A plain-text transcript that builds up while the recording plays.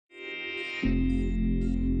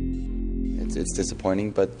It's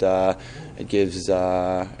disappointing, but it gives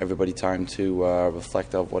everybody time to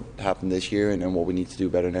reflect on what happened this year and what we need to do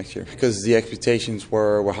better next year. Because the expectations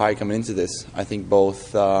were high coming into this. I think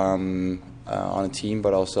both on a team,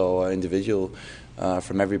 but also individual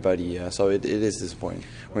from everybody. So it is disappointing.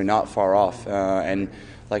 We're not far off, and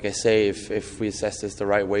like I say, if we assess this the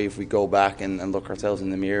right way, if we go back and look ourselves in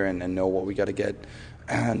the mirror and know what we got to get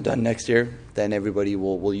done next year, then everybody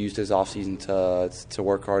will use this off season to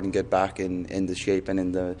work hard and get back in the shape and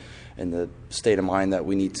in the state of mind that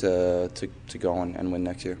we need to go and win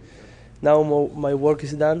next year. Now my work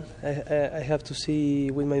is done. I have to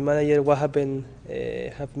see with my manager what happened.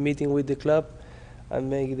 Have a meeting with the club and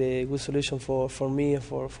make the good solution for me and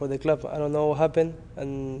for the club. I don't know what happened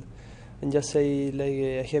and just say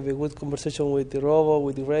like I have a good conversation with the Robo,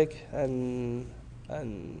 with the Rec, and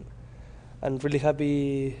I'm really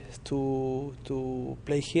happy to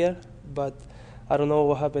play here, but I don't know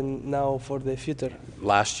what happened now for the future.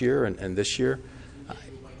 Last year and this year,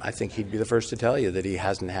 I think he'd be the first to tell you that he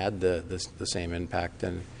hasn't had the same impact.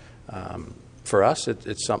 And for us,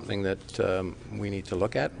 it's something that we need to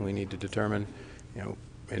look at. We need to determine,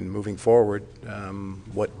 in moving forward,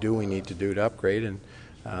 what do we need to do to upgrade. And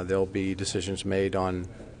there'll be decisions made on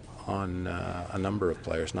a number of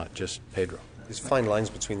players, not just Pedro. There's fine lines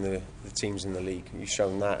between the teams in the league. You've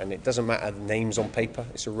shown that, and it doesn't matter the names on paper.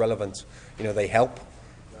 It's irrelevant. They help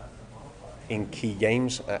in key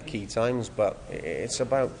games at key times, but it's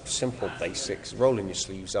about simple basics: rolling your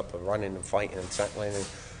sleeves up and running and fighting and tackling. And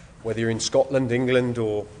whether you're in Scotland, England,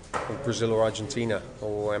 or Brazil or Argentina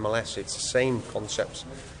or MLS, it's the same concepts.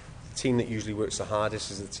 The team that usually works the hardest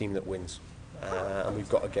is the team that wins, and we've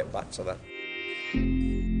got to get back to that.